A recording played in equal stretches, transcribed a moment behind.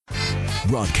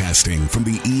Broadcasting from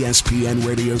the ESPN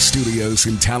radio studios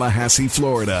in Tallahassee,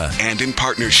 Florida, and in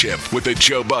partnership with the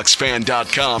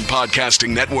JoeBoltsFan.com podcasting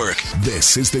network.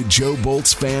 This is the Joe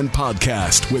Bolts Fan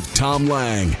Podcast with Tom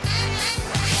Lang.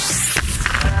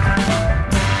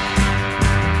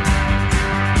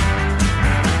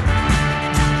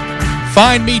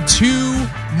 Find me 2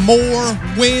 more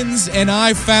wins, and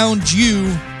I found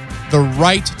you the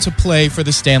right to play for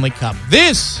the Stanley Cup.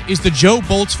 This is the Joe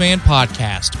Bolts Fan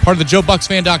Podcast, part of the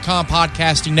JoeBoltsFan.com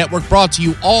podcasting network, brought to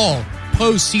you all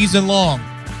postseason long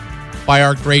by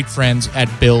our great friends at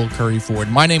Bill Curry Ford.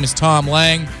 My name is Tom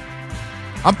Lang.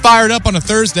 I'm fired up on a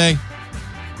Thursday.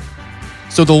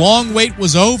 So the long wait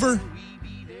was over.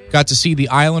 Got to see the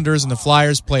Islanders and the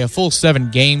Flyers play a full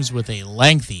 7 games with a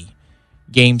lengthy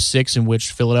Game 6 in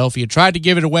which Philadelphia tried to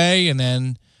give it away, and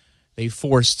then they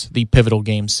forced the pivotal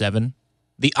Game 7.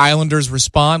 The Islanders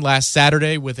respond last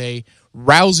Saturday with a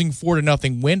rousing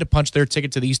 4-0 win to punch their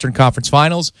ticket to the Eastern Conference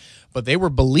Finals, but they were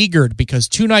beleaguered because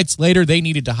 2 nights later they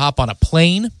needed to hop on a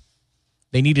plane.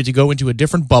 They needed to go into a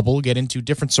different bubble, get into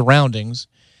different surroundings,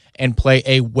 and play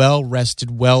a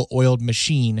well-rested, well-oiled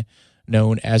machine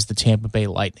known as the Tampa Bay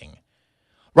Lightning.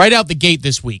 Right out the gate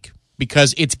this week,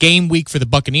 because it's game week for the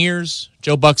Buccaneers,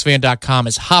 JoeBoltsFan.com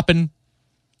is hopping.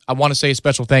 I want to say a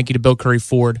special thank you to Bill Curry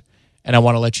Ford, and I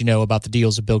want to let you know about the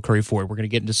deals of Bill Curry Ford. We're going to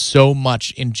get into so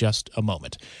much in just a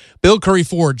moment. Bill Curry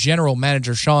Ford General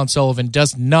Manager Sean Sullivan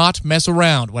does not mess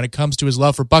around when it comes to his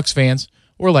love for Bucs fans,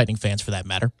 or Lightning fans for that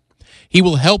matter. He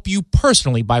will help you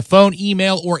personally by phone,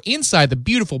 email, or inside the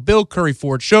beautiful Bill Curry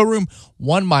Ford showroom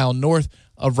 1 mile north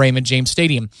of Raymond James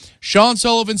Stadium. Sean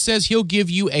Sullivan says he'll give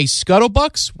you a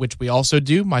Scuttlebucks, which we also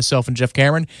do, myself and Jeff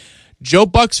Cameron, Joe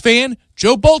Bucs fan,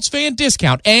 Joe Bolts fan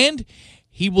discount, and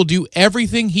he will do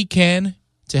everything he can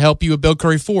to help you with Bill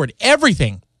Curry Ford.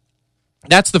 Everything.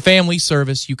 That's the family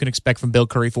service you can expect from Bill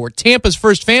Curry Ford, Tampa's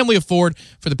first family of Ford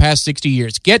for the past 60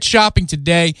 years. Get shopping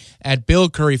today at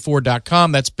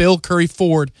BillCurryFord.com. That's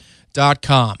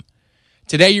BillCurryFord.com.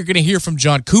 Today you're going to hear from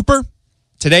John Cooper.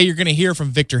 Today you're going to hear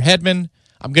from Victor Hedman.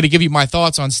 I'm going to give you my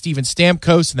thoughts on Steven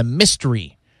Stamkos and the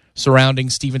mystery surrounding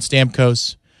Steven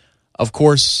Stamkos. Of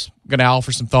course, I'm going to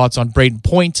offer some thoughts on Brayden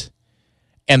Point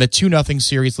and the 2-0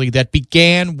 series lead that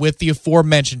began with the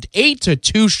aforementioned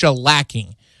 8-2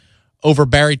 shellacking over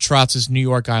Barry Trotz's New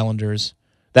York Islanders.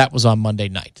 That was on Monday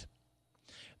night.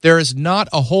 There is not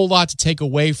a whole lot to take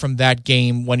away from that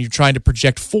game when you're trying to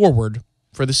project forward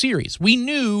for the series. We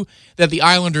knew that the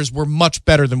Islanders were much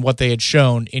better than what they had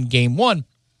shown in Game 1.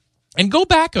 And go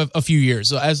back a few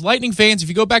years. As Lightning fans, if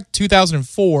you go back to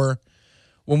 2004,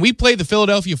 when we played the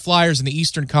Philadelphia Flyers in the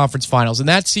Eastern Conference Finals, and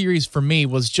that series for me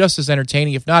was just as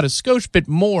entertaining, if not a skosh bit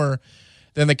more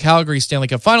than the Calgary Stanley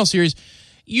Cup Final Series,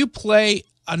 you play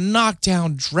a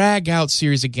knockdown, drag-out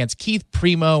series against Keith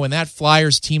Primo and that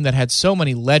Flyers team that had so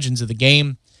many legends of the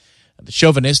game, the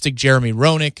chauvinistic Jeremy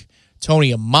Roenick,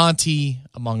 Tony Amonte,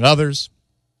 among others,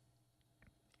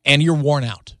 and you're worn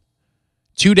out.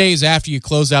 2 days after you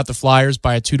close out the Flyers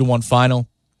by a 2-1 final,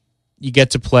 you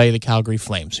get to play the Calgary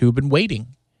Flames, who have been waiting.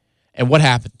 And what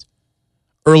happened?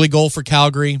 Early goal for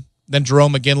Calgary, then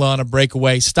Jerome McGinley on a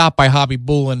breakaway, stopped by Hobby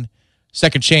Bullen,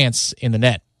 second chance in the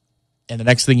net. And the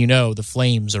next thing you know, the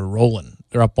Flames are rolling.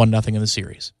 They're up 1-0 in the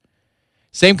series.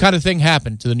 Same kind of thing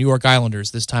happened to the New York Islanders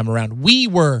this time around. We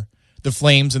were the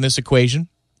Flames in this equation,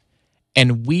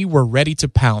 and we were ready to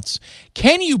pounce.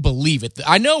 Can you believe it?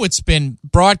 I know it's been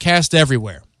broadcast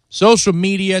everywhere. Social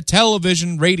media,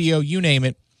 television, radio, you name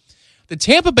it. The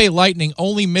Tampa Bay Lightning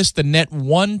only missed the net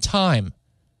 1 time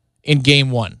in Game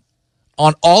 1.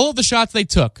 On all of the shots they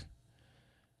took,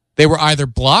 they were either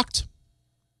blocked,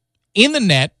 in the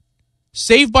net,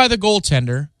 saved by the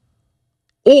goaltender,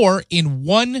 or in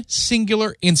one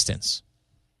singular instance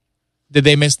did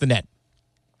they miss the net.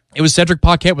 It was Cedric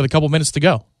Paquette with a couple minutes to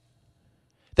go.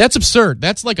 That's absurd.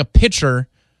 That's like a pitcher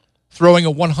throwing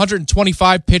a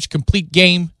 125-pitch complete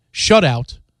game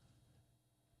shutout,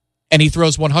 and he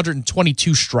throws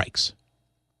 122 strikes.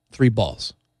 3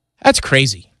 balls. That's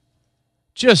crazy.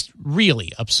 Just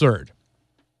really absurd.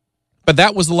 But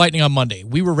that was the Lightning on Monday.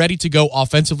 We were ready to go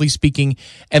offensively speaking,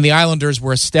 and the Islanders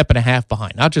were a step and a half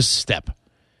behind. Not just a step.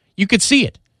 You could see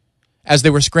it as they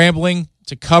were scrambling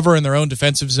to cover in their own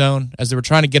defensive zone, as they were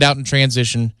trying to get out in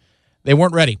transition. They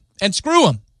weren't ready. And screw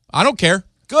them. I don't care.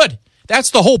 Good. That's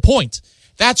the whole point.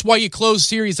 That's why you close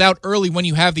series out early when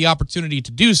you have the opportunity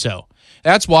to do so.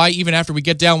 That's why, even after we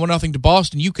get down 1-0 to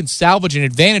Boston, you can salvage an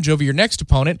advantage over your next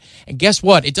opponent. And guess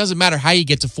what? It doesn't matter how you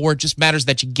get to 4. It just matters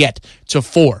that you get to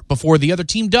 4 before the other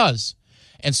team does.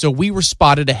 And so we were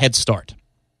spotted a head start.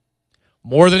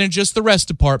 More than in just the rest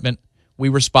department, we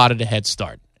were spotted a head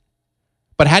start.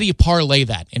 But how do you parlay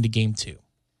that into game 2?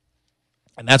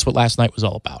 And that's what last night was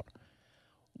all about.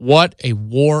 What a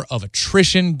war of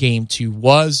attrition game 2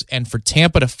 was, and for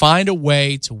Tampa to find a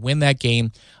way to win that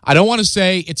game. I don't want to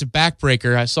say it's a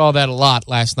backbreaker. I saw that a lot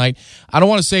last night. I don't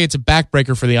want to say it's a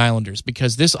backbreaker for the Islanders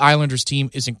because this Islanders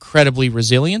team is incredibly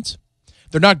resilient.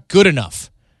 They're not good enough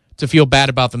to feel bad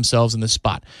about themselves in this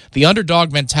spot. The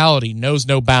underdog mentality knows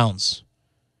no bounds.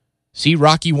 See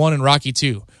Rocky 1 and Rocky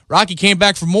 2. Rocky came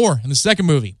back for more in the second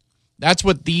movie. That's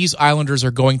what these Islanders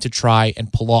are going to try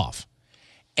and pull off.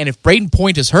 And if Brayden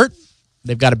Point is hurt,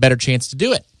 they've got a better chance to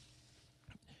do it.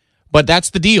 But that's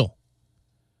the deal.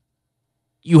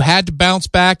 You had to bounce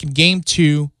back in game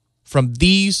 2 from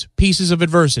these pieces of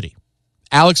adversity.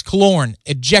 Alex Killorn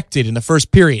ejected in the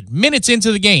first period, minutes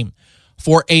into the game,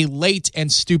 for a late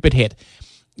and stupid hit.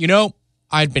 You know,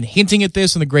 I'd been hinting at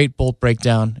this in the Great Bolt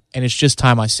Breakdown, and it's just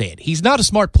time I say it. He's not a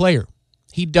smart player.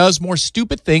 He does more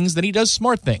stupid things than he does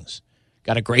smart things.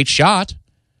 Got a great shot.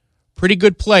 Pretty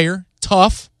good player.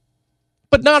 Tough,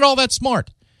 but not all that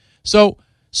smart. So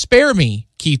spare me,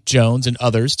 Keith Jones and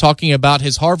others, talking about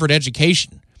his Harvard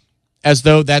education as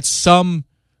though that's some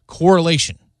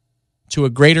correlation to a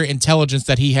greater intelligence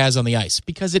that he has on the ice,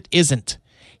 because it isn't.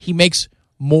 He makes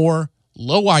more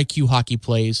low IQ hockey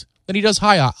plays than he does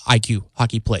high IQ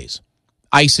hockey plays.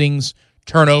 Icings,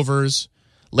 turnovers,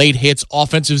 late hits,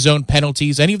 offensive zone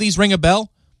penalties. Any of these ring a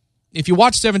bell? If you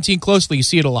watch 17 closely, you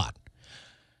see it a lot.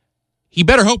 He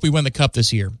better hope we win the Cup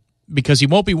this year, because he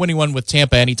won't be winning one with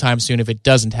Tampa anytime soon if it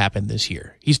doesn't happen this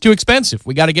year. He's too expensive.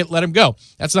 We got to let him go.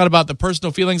 That's not about the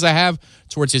personal feelings I have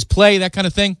towards his play, that kind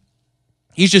of thing.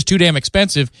 He's just too damn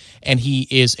expensive, and he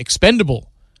is expendable.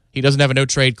 He doesn't have a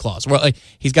no-trade clause. Well,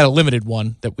 he's got a limited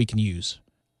one that we can use.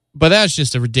 But that's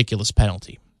just a ridiculous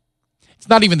penalty. It's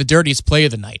not even the dirtiest play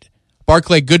of the night.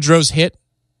 Barclay Goodrow's hit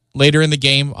later in the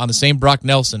game on the same Brock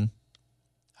Nelson.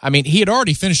 I mean, he had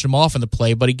already finished him off in the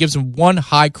play, but he gives him one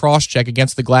high cross-check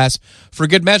against the glass for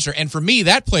good measure. And for me,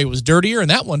 that play was dirtier,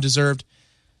 and that one deserved,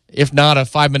 if not a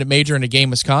 5-minute major and a game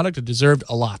misconduct, it deserved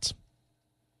a lot.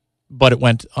 But it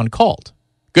went uncalled.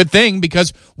 Good thing,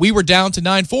 because we were down to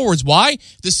 9 forwards. Why?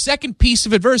 The second piece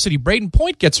of adversity, Brayden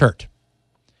Point gets hurt.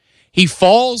 He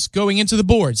falls going into the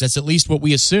boards. That's at least what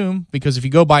we assume, because if you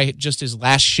go by just his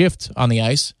last shift on the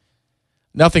ice,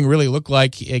 nothing really looked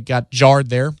like it got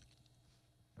jarred there.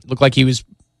 Looked like he was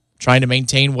trying to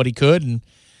maintain what he could and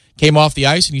came off the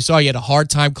ice, and you saw he had a hard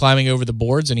time climbing over the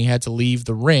boards, and he had to leave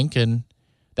the rink, and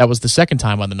that was the second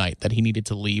time on the night that he needed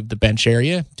to leave the bench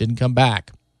area. Didn't come back.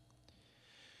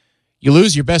 You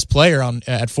lose your best player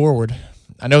at forward.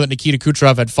 I know that Nikita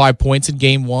Kucherov had 5 points in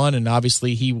game 1, and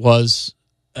obviously he was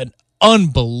an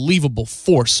unbelievable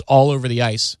force all over the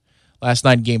ice last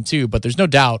night in game 2, but there's no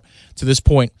doubt to this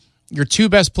point your two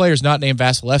best players not named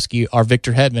Vasilevsky are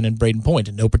Victor Hedman and Brayden Point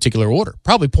in no particular order.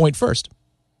 Probably Point first.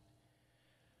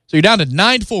 So you're down to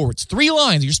 9 forwards, 3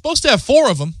 lines. You're supposed to have 4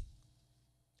 of them,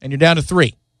 and you're down to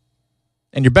 3.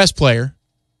 And your best player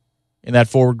in that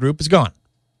forward group is gone.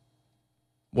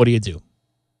 What do?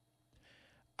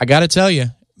 I got to tell you,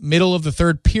 middle of the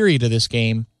third period of this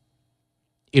game,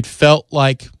 it felt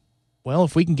like, well,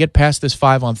 if we can get past this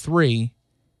 5-on-3,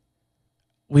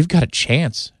 we've got a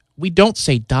chance. We don't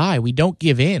say die. We don't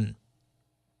give in.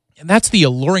 And that's the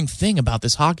alluring thing about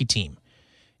this hockey team,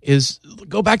 is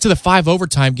go back to the 5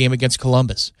 overtime game against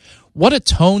Columbus. What a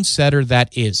tone setter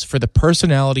that is for the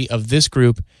personality of this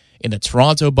group in the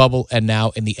Toronto bubble and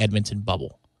now in the Edmonton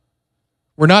bubble.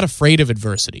 We're not afraid of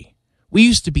adversity. We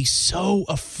used to be so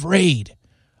afraid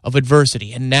of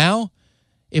adversity. And now,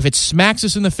 if it smacks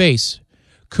us in the face,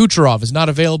 Kucherov is not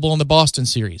available in the Boston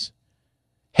series.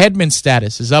 Hedman's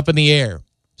status is up in the air.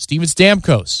 Steven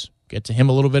Stamkos, get to him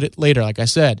a little bit later, like I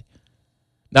said,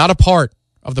 not a part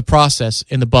of the process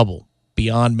in the bubble,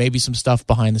 beyond maybe some stuff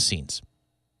behind the scenes.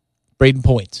 Brayden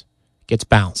Point gets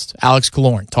bounced. Alex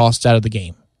Killorn tossed out of the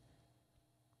game.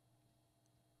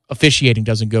 Officiating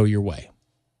doesn't go your way.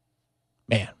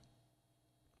 Man,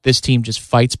 this team just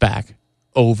fights back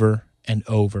over and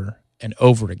over and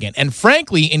over again. And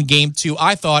frankly, in game 2,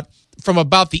 I thought from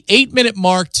about the 8-minute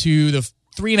mark to the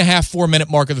 3.5, 4-minute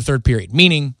mark of the third period,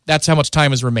 meaning that's how much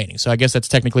time is remaining. So I guess that's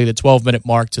technically the 12-minute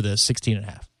mark to the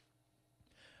 16.5.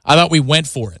 I thought we went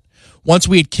for it. Once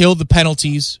we had killed the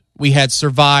penalties, we had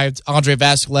survived. Andrei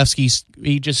Vasilevsky,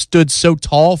 he just stood so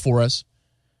tall for us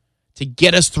to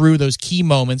get us through those key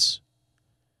moments.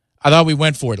 I thought we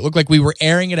went for it. It looked like we were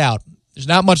airing it out. There's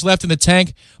not much left in the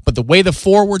tank, but the way the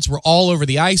forwards were all over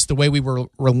the ice, the way we were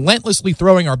relentlessly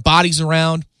throwing our bodies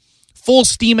around, full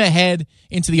steam ahead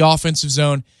into the offensive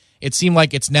zone, it seemed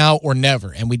like it's now or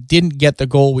never, and we didn't get the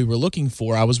goal we were looking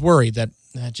for. I was worried that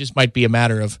it just might be a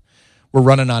matter of we're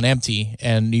running on empty,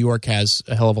 and New York has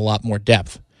a hell of a lot more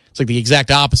depth. It's like the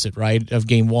exact opposite, right, of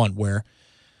Game 1, where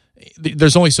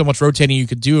there's only so much rotating you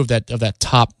could do of that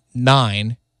top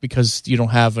 9 because you don't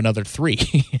have another 3.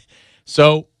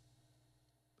 So,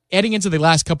 heading into the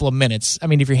last couple of minutes, I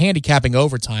mean, if you're handicapping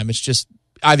overtime, it's just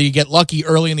either you get lucky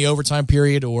early in the overtime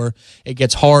period or it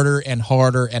gets harder and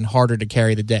harder and harder to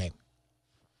carry the day.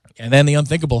 And then the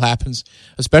unthinkable happens,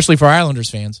 especially for Islanders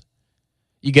fans.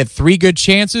 You get 3 good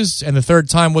chances, and the third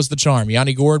time was the charm.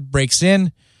 Yanni Gourde breaks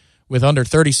in with under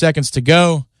 30 seconds to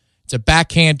go. It's a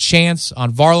backhand chance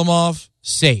on Varlamov,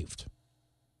 saved.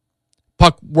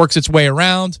 Puck works its way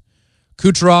around.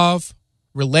 Kucherov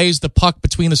relays the puck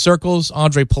between the circles.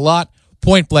 Andre Palat,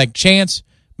 point-blank chance,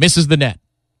 misses the net.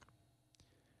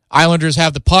 Islanders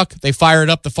have the puck. They fire it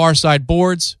up the far side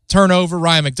boards. Turnover.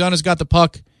 Ryan McDonough's got the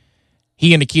puck.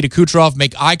 He and Nikita Kucherov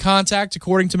make eye contact,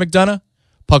 according to McDonough.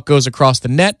 Puck goes across the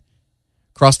net,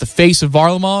 across the face of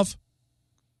Varlamov,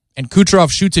 and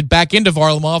Kucherov shoots it back into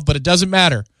Varlamov, but it doesn't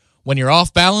matter. When you're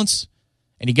off balance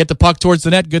and you get the puck towards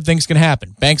the net, good things can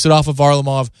happen. Banks it off of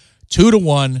Varlamov,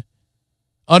 2-1,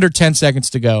 under 10 seconds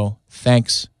to go.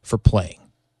 Thanks for playing.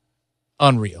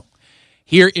 Unreal.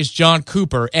 Here is John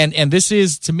Cooper, and this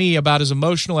is, to me, about as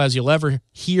emotional as you'll ever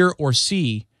hear or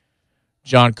see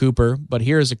John Cooper, but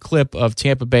here is a clip of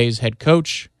Tampa Bay's head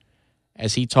coach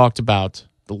as he talked about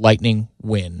the Lightning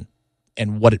win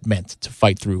and what it meant to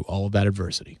fight through all of that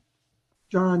adversity.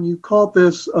 John, you called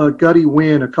this a gutty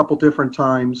win a couple different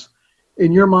times.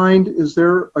 In your mind, is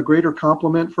there a greater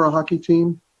compliment for a hockey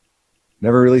team?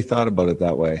 Never really thought about it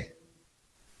that way.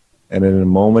 And in a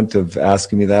moment of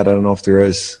asking me that, I don't know if there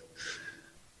is.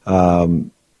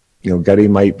 Gutty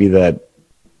might be that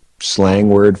slang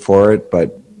word for it,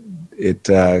 but it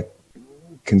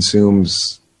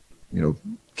consumes,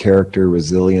 character,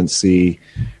 resiliency,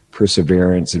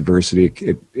 perseverance, adversity.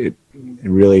 It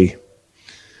really,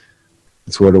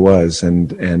 it's what it was.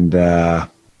 And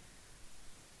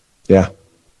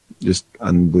just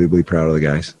unbelievably proud of the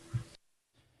guys.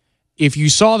 If you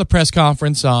saw the press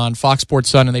conference on Fox Sports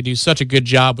Sun, and they do such a good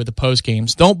job with the post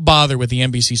games, don't bother with the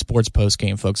NBC Sports post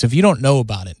game, folks. If you don't know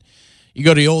about it, you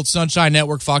go to the old Sunshine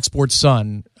Network, Fox Sports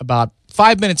Sun, about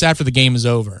 5 minutes after the game is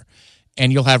over,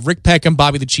 and you'll have Rick Peckham,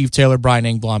 Bobby the Chief Taylor, Brian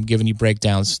Engblom giving you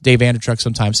breakdowns. Dave Andertruck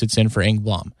sometimes sits in for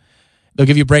Engblom. They'll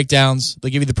give you breakdowns,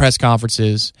 they'll give you the press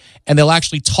conferences, and they'll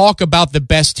actually talk about the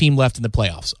best team left in the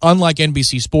playoffs. Unlike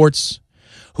NBC Sports,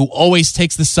 who always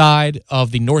takes the side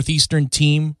of the Northeastern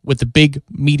team with the big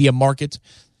media market,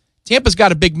 Tampa's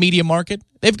got a big media market.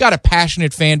 They've got a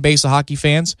passionate fan base of hockey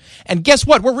fans. And guess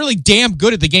what? We're really damn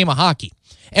good at the game of hockey.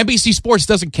 NBC Sports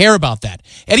doesn't care about that.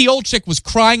 Eddie Olczyk was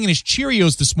crying in his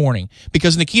Cheerios this morning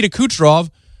because Nikita Kucherov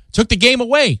took the game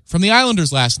away from the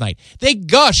Islanders last night. They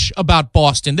gush about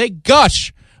Boston. They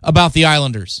gush about the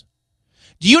Islanders.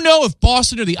 Do you know if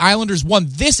Boston or the Islanders won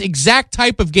this exact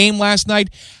type of game last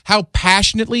night, how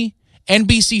passionately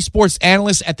NBC Sports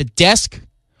analysts at the desk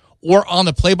or on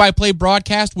the play-by-play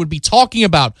broadcast would be talking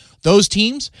about those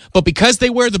teams? But because they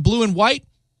wear the blue and white,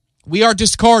 we are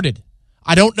discarded.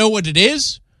 I don't know what it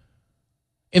is.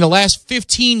 In the last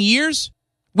 15 years,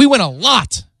 we win a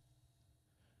lot.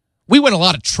 We win a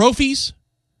lot of trophies.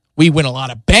 We win a lot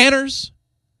of banners.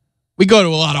 We go to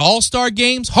a lot of all-star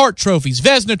games, Hart trophies,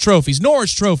 Vezina trophies,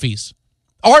 Norris trophies,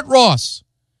 Art Ross,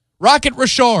 Rocket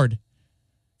Richard,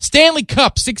 Stanley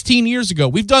Cup 16 years ago.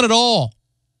 We've done it all.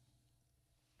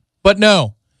 But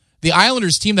no, the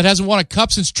Islanders team that hasn't won a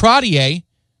cup since Trottier,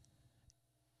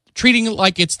 treating it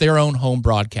like it's their own home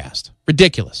broadcast.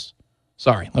 Ridiculous.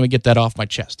 Sorry, let me get that off my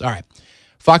chest. All right.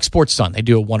 Fox Sports Sun, they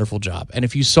do a wonderful job. And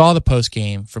if you saw the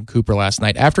postgame from Cooper last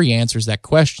night, after he answers that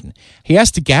question, he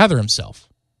has to gather himself.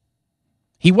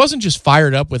 He wasn't just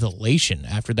fired up with elation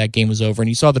after that game was over, and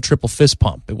you saw the triple fist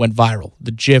pump. It went viral.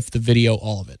 The GIF, the video,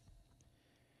 all of it.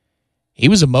 He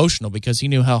was emotional because he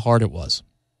knew how hard it was.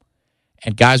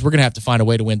 And guys, we're going to have to find a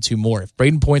way to win 2 more. If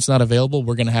Brayden Point's not available,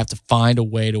 we're going to have to find a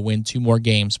way to win 2 more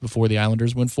games before the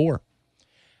Islanders win 4.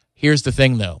 Here's the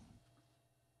thing, though.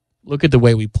 Look at the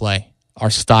way we play.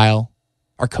 Our style,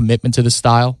 our commitment to the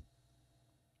style.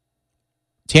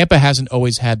 Tampa hasn't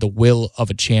always had the will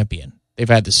of a champion. They've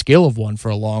had the skill of one for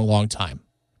a long, long time.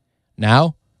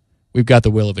 Now, we've got the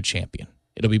will of a champion.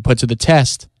 It'll be put to the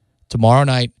test tomorrow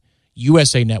night,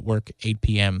 USA Network, 8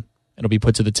 p.m. It'll be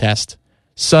put to the test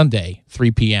Sunday,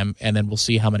 3 p.m., and then we'll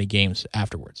see how many games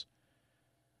afterwards.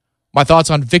 My thoughts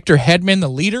on Victor Hedman, the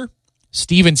leader,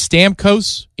 Steven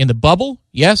Stamkos in the bubble,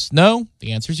 yes, no?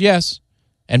 The answer is yes,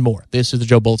 and more. This is the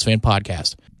Joe Bolts Fan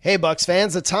Podcast. Hey, Bucks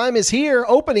fans, the time is here.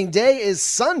 Opening day is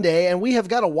Sunday, and we have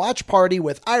got a watch party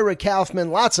with Ira Kaufman,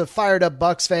 lots of fired up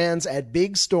Bucks fans at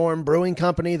Big Storm Brewing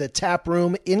Company, the tap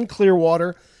room in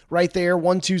Clearwater, right there,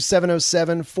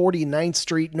 12707 49th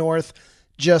Street North,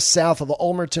 just south of the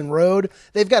Ulmerton Road.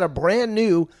 They've got a brand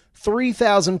new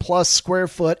 3,000 plus square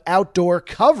foot outdoor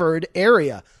covered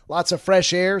area. Lots of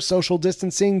fresh air, social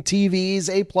distancing, TVs,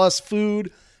 A+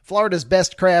 food, Florida's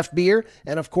best craft beer,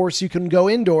 and of course you can go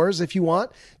indoors if you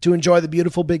want to enjoy the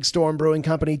beautiful Big Storm Brewing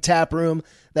Company tap room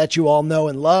that you all know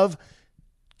and love.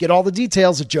 Get all the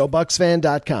details at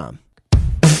JoeBoltsFan.com.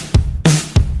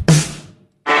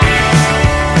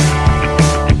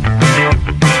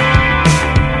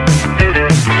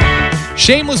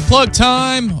 Shameless plug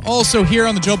time. Also here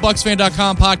on the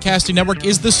JoeBoltsFan.com podcasting network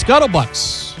is the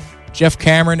Scuttlebucks. Jeff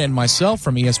Cameron and myself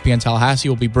from ESPN Tallahassee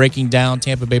will be breaking down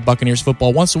Tampa Bay Buccaneers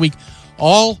football once a week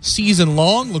all season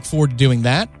long. Look forward to doing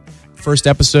that. First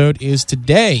episode is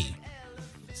today,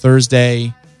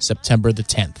 Thursday, September the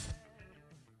 10th.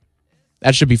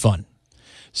 That should be fun.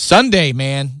 Sunday,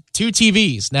 man, 2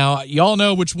 TVs. Now, y'all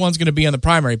know which one's going to be on the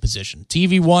primary position.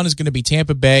 TV 1 is going to be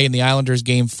Tampa Bay and the Islanders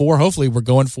game 4. Hopefully, we're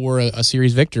going for a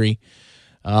series victory.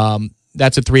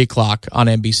 That's at 3 o'clock on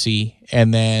NBC.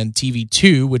 And then TV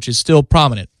 2, which is still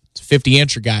prominent. It's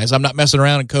 50-incher, guys. I'm not messing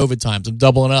around in COVID times. I'm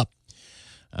doubling up.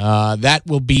 That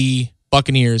will be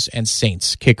Buccaneers and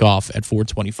Saints kickoff at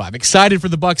 4:25. Excited for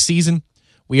the Bucs season.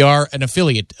 We are an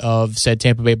affiliate of said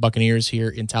Tampa Bay Buccaneers here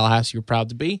in Tallahassee. We're proud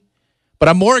to be. But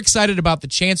I'm more excited about the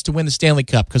chance to win the Stanley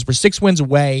Cup because we're 6 wins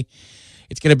away.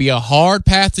 It's going to be a hard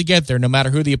path to get there no matter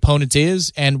who the opponent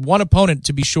is. And one opponent,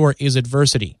 to be sure, is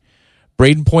adversity.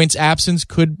 Brayden Point's absence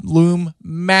could loom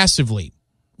massively.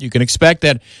 You can expect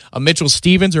that a Mitchell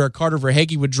Stevens or a Carter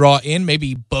Verhaeghe would draw in,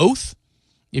 maybe both.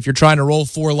 If you're trying to roll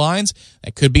 4 lines,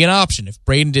 that could be an option. If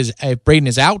Brayden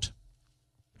is out,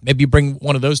 maybe you bring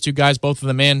one of those 2 guys, both of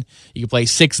them in. You can play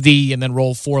 6D and then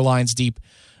roll 4 lines deep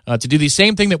to do the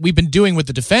same thing that we've been doing with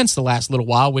the defense the last little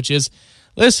while, which is,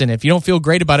 listen, if you don't feel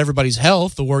great about everybody's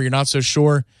health or you're not so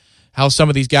sure how some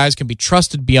of these guys can be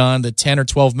trusted beyond the 10 or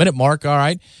 12-minute mark, all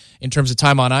right, in terms of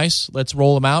time on ice, let's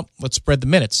roll them out. Let's spread the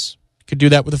minutes. Could do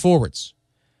that with the forwards.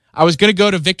 I was going to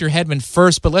go to Victor Hedman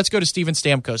first, but let's go to Steven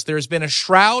Stamkos. There has been a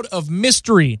shroud of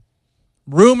mystery,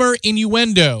 rumor,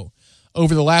 innuendo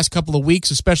over the last couple of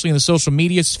weeks, especially in the social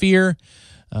media sphere.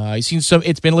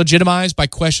 It's been legitimized by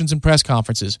questions and press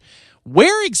conferences.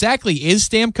 Where exactly is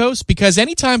Stamkos? Because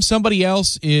anytime somebody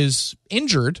else is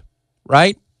injured,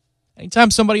 right?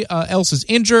 Anytime somebody else is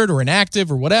injured or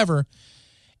inactive or whatever,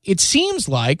 it seems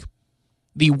like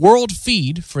the world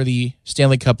feed for the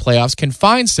Stanley Cup playoffs can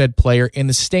find said player in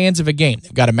the stands of a game.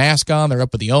 They've got a mask on, they're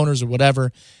up with the owners or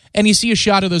whatever, and you see a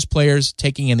shot of those players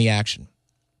taking in the action.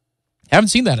 Haven't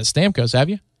seen that at Stamkos, have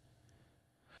you?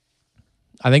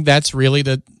 I think that's really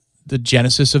the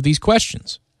genesis of these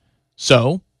questions.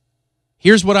 So,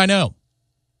 here's what I know.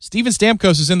 Steven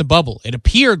Stamkos is in the bubble. It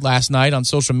appeared last night on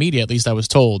social media, at least I was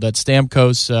told, that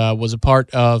Stamkos was a part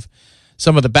of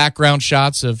some of the background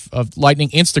shots of Lightning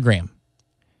Instagram.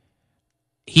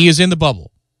 He is in the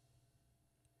bubble.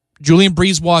 Julien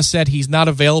Brisebois said he's not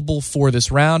available for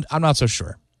this round. I'm not so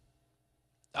sure.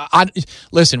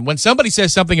 Listen, when somebody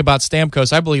says something about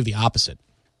Stamkos, I believe the opposite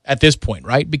at this point,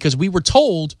 right? Because we were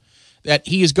told that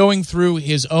he is going through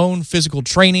his own physical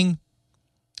training,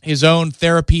 his own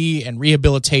therapy and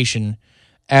rehabilitation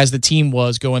as the team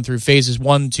was going through phases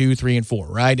 1, 2, 3, and 4,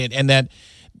 right? And that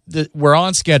we're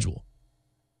on schedule.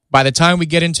 By the time we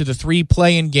get into the 3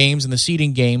 play-in games and the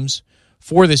seeding games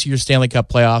for this year's Stanley Cup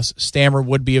playoffs, Stammer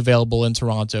would be available in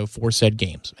Toronto for said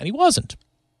games. And he wasn't.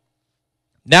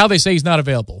 Now they say he's not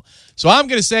available. So I'm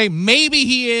going to say maybe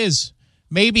he is.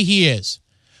 Maybe he is.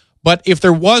 But if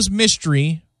there was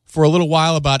mystery for a little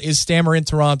while about is Stammer in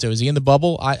Toronto, is he in the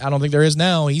bubble? I don't think there is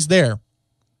now. He's there.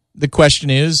 The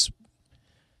question is,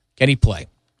 can he play?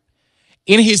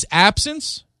 In his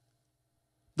absence,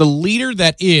 the leader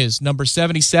that is number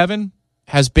 77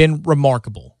 has been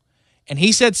remarkable. And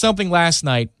he said something last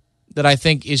night that I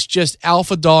think is just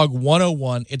Alpha Dog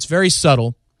 101. It's very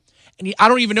subtle. And I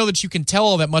don't even know that you can tell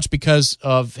all that much because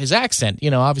of his accent. You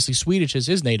know, obviously Swedish is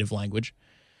his native language.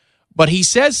 But he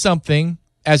says something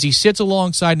as he sits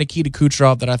alongside Nikita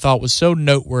Kucherov that I thought was so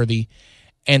noteworthy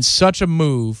and such a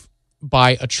move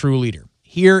by a true leader.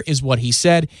 Here is what he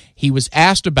said. He was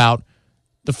asked about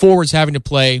the forwards having to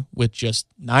play with just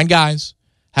 9 guys,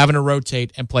 having to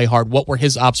rotate and play hard. What were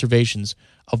his observations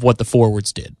of what the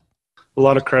forwards did? A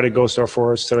lot of credit goes to our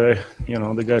forwards today. You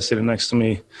know, the guy sitting next to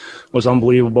me was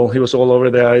unbelievable. He was all over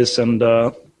the ice, and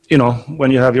you know,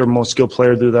 when you have your most skilled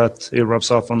player do that, it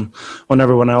rubs off on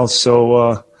everyone else.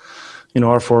 So,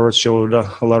 our forwards showed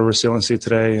a lot of resiliency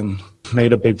today and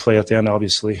made a big play at the end,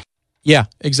 obviously. Yeah,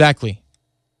 exactly.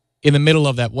 In the middle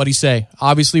of that, what'd he say?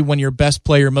 Obviously, when your best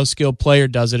player, most skilled player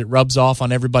does it, it rubs off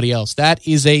on everybody else. That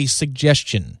is a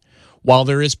suggestion. While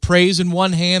there is praise in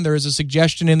one hand, there is a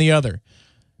suggestion in the other.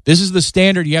 This is the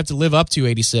standard you have to live up to,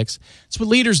 86. It's what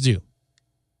leaders do.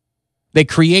 They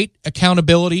create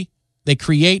accountability, they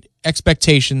create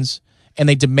expectations, and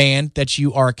they demand that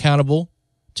you are accountable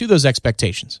to those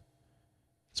expectations.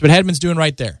 That's what Hedman's doing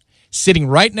right there. Sitting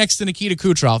right next to Nikita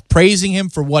Kucherov, praising him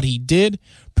for what he did,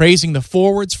 praising the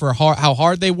forwards for how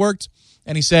hard they worked.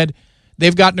 And he said,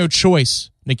 they've got no choice,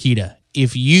 Nikita,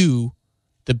 if you,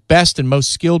 the best and most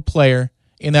skilled player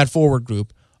in that forward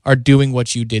group, are doing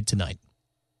what you did tonight.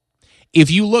 If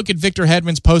you look at Victor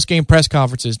Hedman's post-game press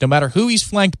conferences, no matter who he's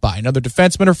flanked by, another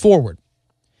defenseman or forward,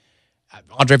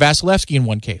 Andrei Vasilevsky in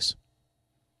one case,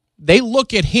 they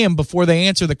look at him before they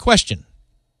answer the question.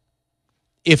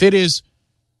 If it is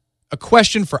a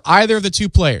question for either of the two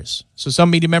players, so some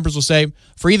media members will say,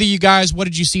 for either you guys, what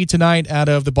did you see tonight out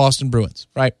of the Boston Bruins,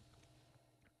 right?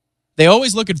 They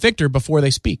always look at Victor before they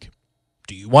speak.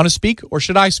 Do you want to speak or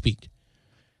should I speak?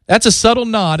 That's a subtle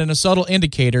nod and a subtle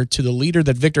indicator to the leader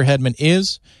that Victor Hedman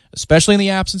is, especially in the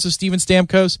absence of Steven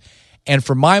Stamkos. And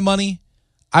for my money,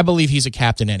 I believe he's a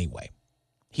captain anyway.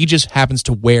 He just happens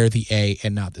to wear the A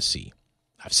and not the C.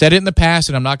 I've said it in the past,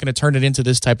 and I'm not going to turn it into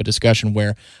this type of discussion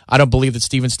where I don't believe that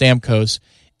Steven Stamkos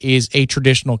is a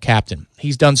traditional captain.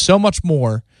 He's done so much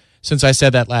more since I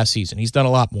said that last season. He's done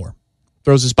a lot more.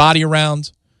 Throws his body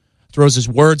around, throws his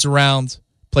words around,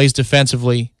 plays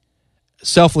defensively,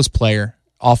 selfless player,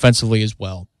 offensively as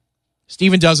well.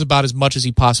 Steven does about as much as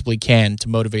he possibly can to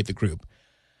motivate the group.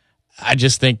 I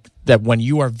just think that when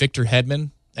you are Victor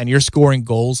Hedman and you're scoring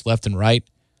goals left and right,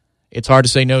 it's hard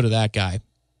to say no to that guy.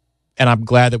 And I'm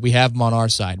glad that we have him on our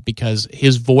side because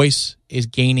his voice is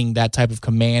gaining that type of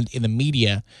command in the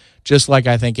media, just like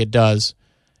I think it does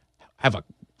have a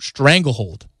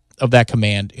stranglehold of that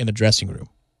command in the dressing room.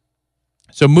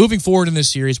 So moving forward in this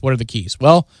series, what are the keys?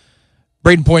 Well,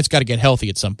 Brayden Point's got to get healthy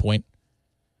at some point.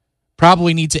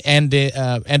 Probably need to end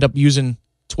up using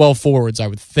 12 forwards, I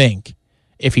would think,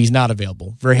 if he's not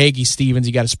available. Verhaeghe, Stevens,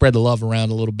 you got to spread the love around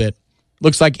a little bit.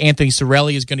 Looks like Anthony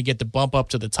Cirelli is going to get the bump up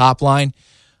to the top line.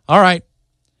 All right.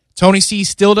 Tony C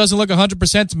still doesn't look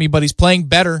 100% to me, but he's playing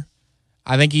better.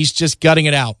 I think he's just gutting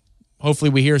it out.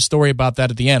 Hopefully we hear a story about that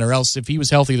at the end, or else if he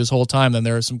was healthy this whole time, then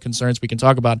there are some concerns we can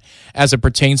talk about as it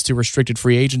pertains to restricted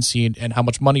free agency and how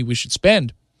much money we should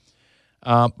spend.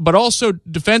 But also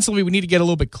defensively, we need to get a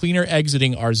little bit cleaner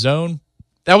exiting our zone.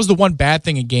 That was the one bad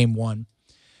thing in game one.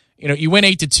 You win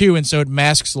 8-2, and so it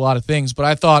masks a lot of things, but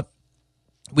I thought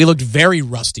we looked very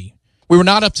rusty. We were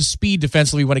not up to speed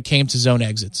defensively when it came to zone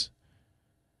exits.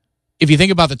 If you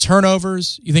think about the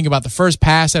turnovers, you think about the first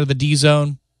pass out of the D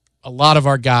zone, a lot of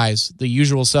our guys, the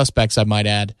usual suspects I might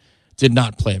add, did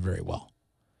not play very well.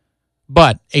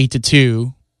 But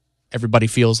 8-2, everybody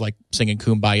feels like singing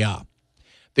Kumbaya.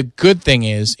 The good thing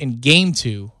is, in game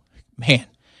two, man,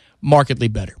 markedly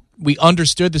better. We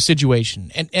understood the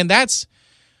situation. And that's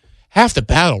half the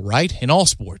battle, right, in all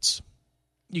sports.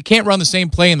 You can't run the same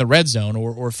play in the red zone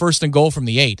or first and goal from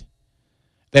the 8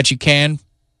 that you can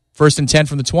first and 10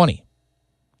 from the 20.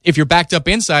 If you're backed up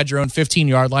inside your own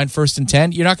 15-yard line, first and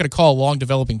 10, you're not going to call a long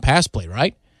developing pass play,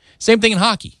 right? Same thing in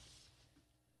hockey.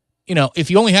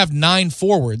 If you only have 9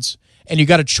 forwards and you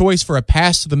got a choice for a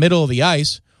pass to the middle of the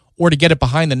ice or to get it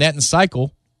behind the net and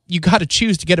cycle, you got to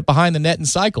choose to get it behind the net and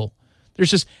cycle.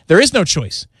 There is no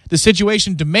choice. The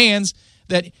situation demands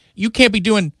that you can't be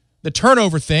doing the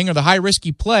turnover thing or the high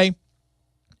risky play.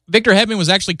 Victor Hedman was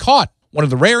actually caught. One of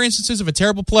the rare instances of a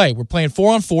terrible play. We're playing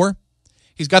 4-on-4.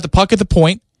 He's got the puck at the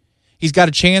point. He's got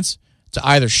a chance to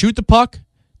either shoot the puck,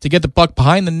 to get the puck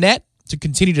behind the net, to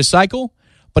continue to cycle,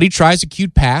 but he tries a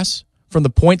cute pass from the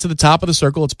point to the top of the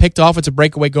circle. It's picked off. It's a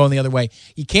breakaway going the other way.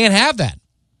 You can't have that.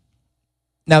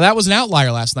 Now, that was an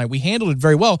outlier last night. We handled it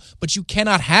very well, but you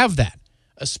cannot have that,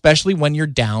 especially when you're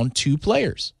down 2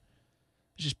 players.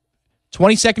 Just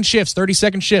 20-second shifts,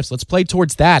 30-second shifts. Let's play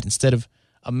towards that instead of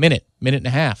a minute and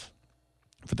a half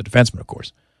for the defenseman, of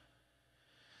course.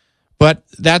 But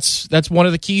that's one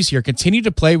of the keys here. Continue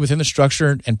to play within the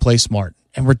structure and play smart.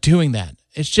 And we're doing that.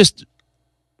 It's just,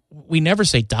 we never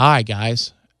say die,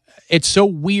 guys. It's so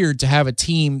weird to have a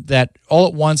team that all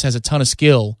at once has a ton of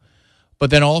skill, but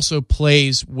then also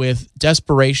plays with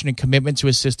desperation and commitment to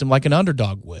a system like an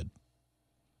underdog would.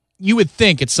 You would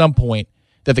think at some point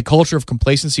that the culture of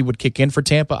complacency would kick in for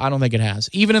Tampa. I don't think it has.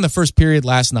 Even in the first period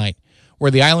last night, where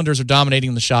the Islanders are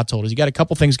dominating the shot totals, you got a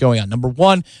couple things going on. Number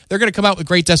one, they're going to come out with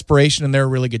great desperation, and they're a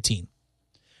really good team.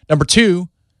 Number two,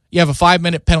 you have a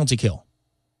 5-minute penalty kill.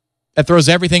 That throws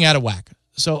everything out of whack.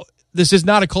 So this is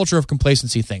not a culture of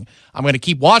complacency thing. I'm going to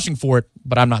keep watching for it,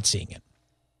 but I'm not seeing it.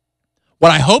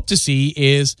 What I hope to see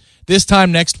is this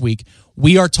time next week,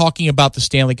 we are talking about the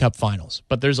Stanley Cup Finals.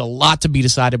 But there's a lot to be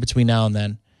decided between now and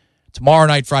then. Tomorrow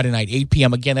night, Friday night, 8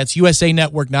 p.m. Again, that's USA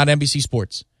Network, not NBC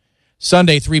Sports.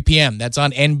 Sunday, 3 p.m. That's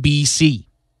on NBC.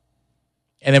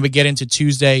 And then we get into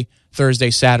Tuesday,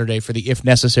 Thursday, Saturday for the if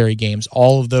necessary games.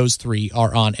 All of those three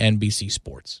are on NBC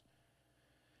Sports.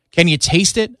 Can you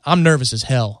taste it? I'm nervous as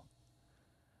hell.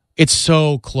 It's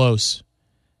so close.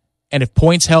 And if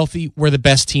Point's healthy, we're the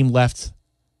best team left.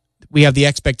 We have the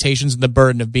expectations and the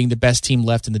burden of being the best team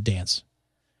left in the dance.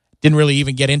 Didn't really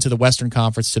even get into the Western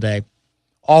Conference today.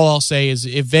 All I'll say is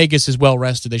if Vegas is well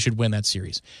rested, they should win that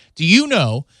series. Do you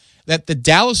know that the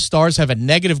Dallas Stars have a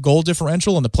negative goal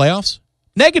differential in the playoffs?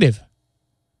 Negative.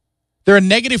 They're a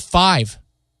 -5.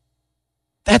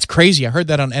 That's crazy. I heard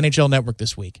that on NHL Network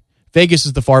this week. Vegas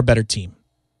is the far better team.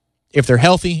 If they're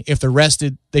healthy, if they're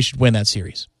rested, they should win that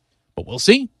series. But we'll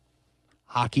see.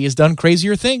 Hockey has done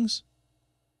crazier things.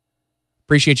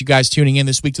 Appreciate you guys tuning in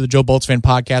this week to the Joe Bolts Fan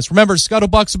Podcast. Remember,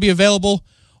 Scuttlebucks will be available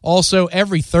also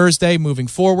every Thursday moving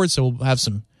forward, so we'll have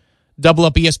some double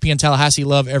up ESPN Tallahassee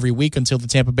love every week until the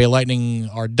Tampa Bay Lightning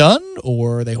are done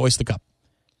or they hoist the cup.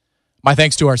 My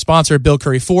thanks to our sponsor, Bill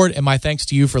Curry Ford, and my thanks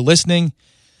to you for listening.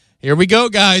 Here we go,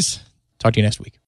 guys. Talk to you next week.